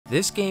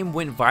This game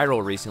went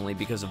viral recently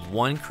because of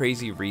one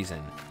crazy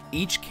reason.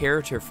 Each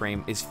character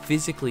frame is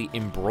physically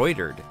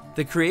embroidered.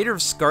 The creator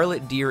of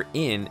Scarlet Deer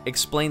Inn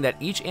explained that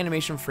each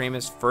animation frame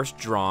is first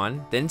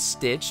drawn, then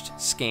stitched,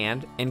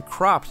 scanned, and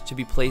cropped to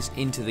be placed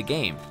into the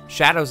game.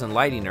 Shadows and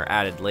lighting are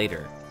added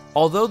later.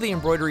 Although the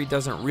embroidery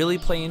doesn't really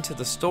play into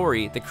the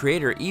story, the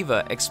creator,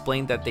 Eva,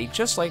 explained that they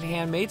just liked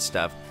handmade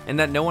stuff and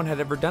that no one had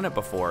ever done it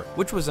before,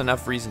 which was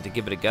enough reason to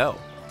give it a go.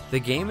 The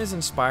game is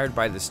inspired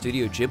by the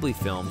Studio Ghibli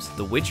films,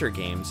 The Witcher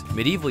games,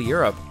 medieval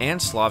Europe, and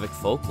Slavic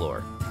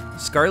folklore.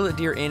 Scarlet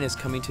Deer Inn is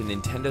coming to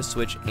Nintendo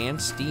Switch and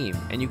Steam,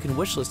 and you can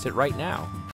wishlist it right now.